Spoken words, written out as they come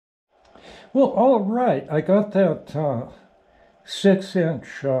Well, all right. I got that 6-inch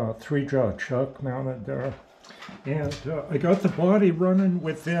 3-jaw chuck mounted there. And I got the body running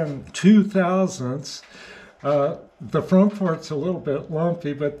within 2 thousandths. The front part's a little bit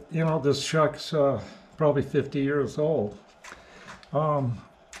lumpy, but you know, this chuck's probably 50 years old.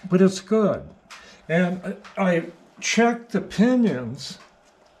 But it's good. And I checked the pinions.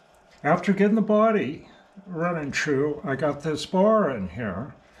 After getting the body running true, I got this bar in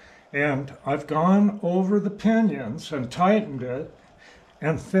here. And I've gone over the pinions and tightened it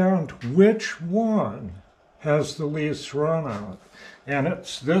and found which one has the least run out. And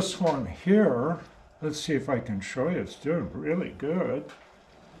it's this one here. Let's see if I can show you. It's doing really good.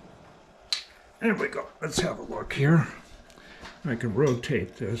 There we go. Let's have a look here. I can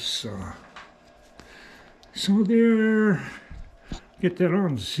rotate this. So there, get that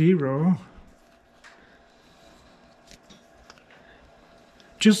on 0.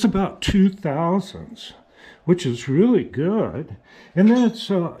 Just about 2 thousandths, which is really good. And then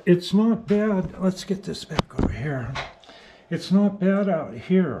it's not bad. Let's get this back over here. It's not bad out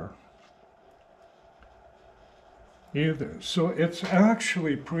here either. So it's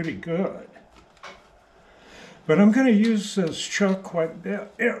actually pretty good. But I'm going to use this chuck quite a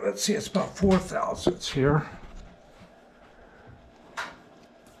bit. Here, let's see, it's about 4 thousandths here.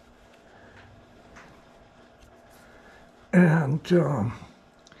 And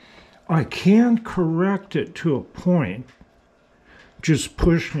I can correct it to a point, just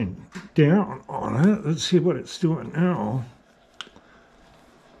pushing down on it. Let's see what it's doing now.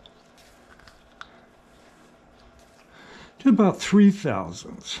 To about 3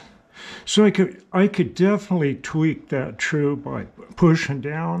 thousandths. So I could definitely tweak that true by pushing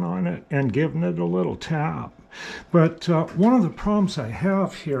down on it and giving it a little tap. But one of the problems I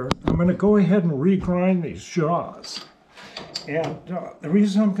have here, I'm going to go ahead and regrind these jaws. And the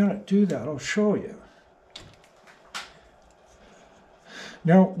reason I'm going to do that, I'll show you.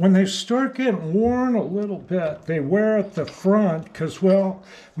 Now, when they start getting worn a little bit, they wear at the front because, well,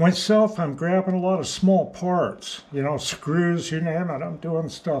 myself, I'm grabbing a lot of small parts, you know, screws, you name it. I'm doing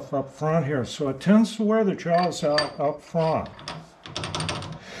stuff up front here. So it tends to wear the jaws out up front.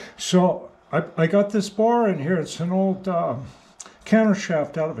 So I got this bar in here. It's an old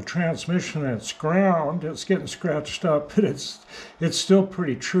countershaft out of a transmission, and it's ground. It's getting scratched up, but it's still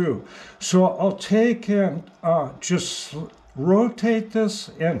pretty true. So I'll take and just rotate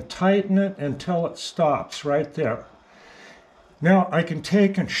this and tighten it until it stops right there. Now I can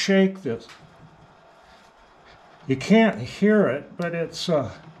take and shake this. You can't hear it, but it's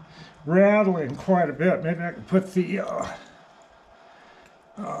rattling quite a bit. Maybe I can put the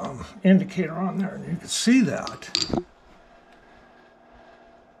indicator on there and you can see that.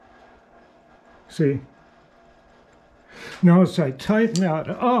 See? Now as I tighten that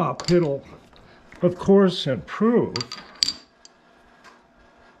up, it'll of course improve.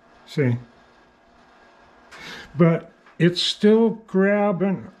 See? But it's still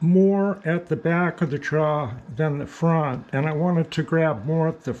grabbing more at the back of the jaw than the front, and I want it to grab more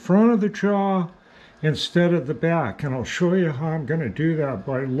at the front of the jaw instead of the back, and I'll show you how I'm going to do that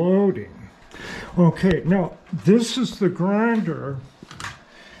by loading. Okay, now this is the grinder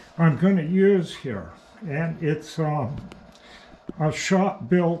I'm going to use here, and it's a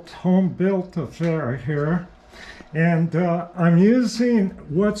shop-built, home-built affair here. And I'm using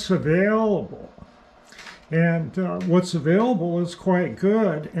what's available. And what's available is quite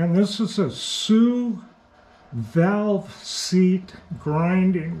good. And this is a Sioux valve seat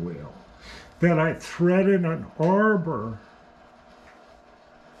grinding wheel that I threaded an arbor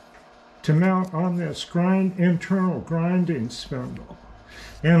to mount on this internal grinding spindle.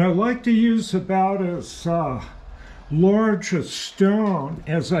 And I like to use about as large a stone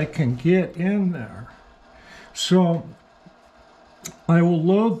as I can get in there. So I will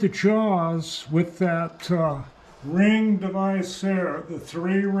load the jaws with that ring device there, the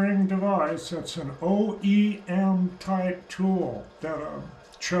 3-ring device. That's an OEM type tool that a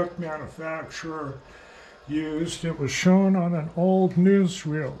chuck manufacturer used. It was shown on an old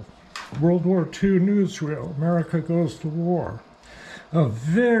newsreel, World War II newsreel, America Goes to War. A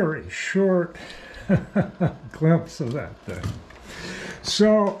very short glimpse of that thing.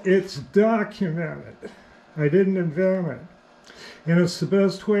 So it's documented. I didn't invent it. And it's the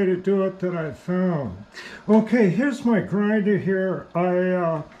best way to do it that I've found. Okay, here's my grinder here.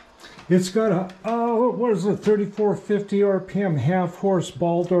 It's got a, what is it, 3450 RPM half-horse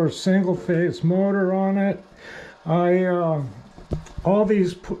Baldor single-phase motor on it. All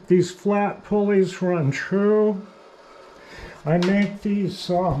these flat pulleys run true. I make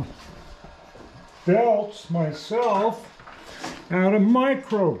these belts myself. out of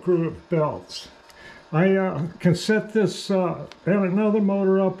micro groove belts. I can set this and another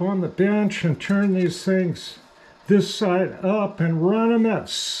motor up on the bench and turn these things this side up and run them at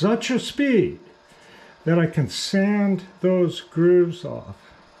such a speed that I can sand those grooves off.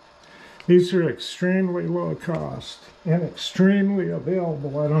 These are extremely low cost and extremely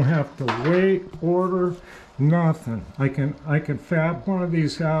available. I don't have to wait, order, nothing. I can fab one of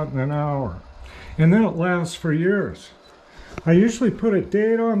these out in an hour, and then it lasts for years. I usually put a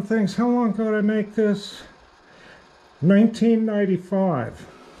date on things. How long ago did I make this? 1995.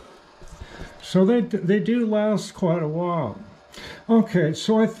 So they do last quite a while. Okay,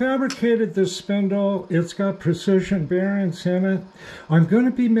 so I fabricated this spindle. It's got precision bearings in it. I'm going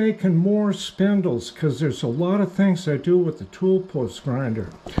to be making more spindles because there's a lot of things I do with the tool post grinder.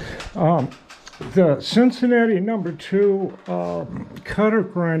 The Cincinnati number 2 cutter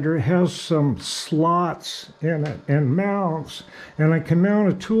grinder has some slots in it and mounts, and I can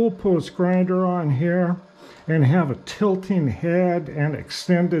mount a tool post grinder on here and have a tilting head and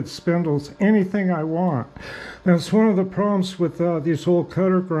extended spindles, anything I want. That's one of the problems with these old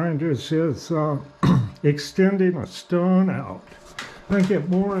cutter grinders is extending a stone out. I'll get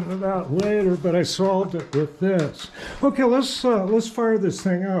more into that later, but I solved it with this. Okay, let's fire this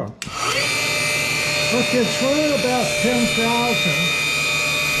thing up. Okay, it's running about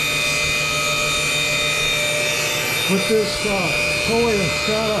 10,000 with this collet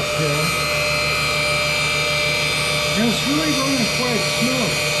setup here. And it's really running quite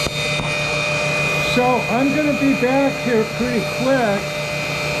smooth. So I'm going to be back here pretty quick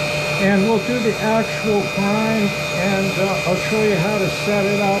and we'll do the actual grind and I'll show you how to set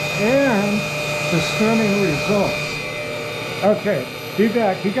it up and the stunning results. Okay, be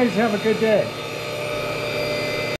back. You guys have a good day.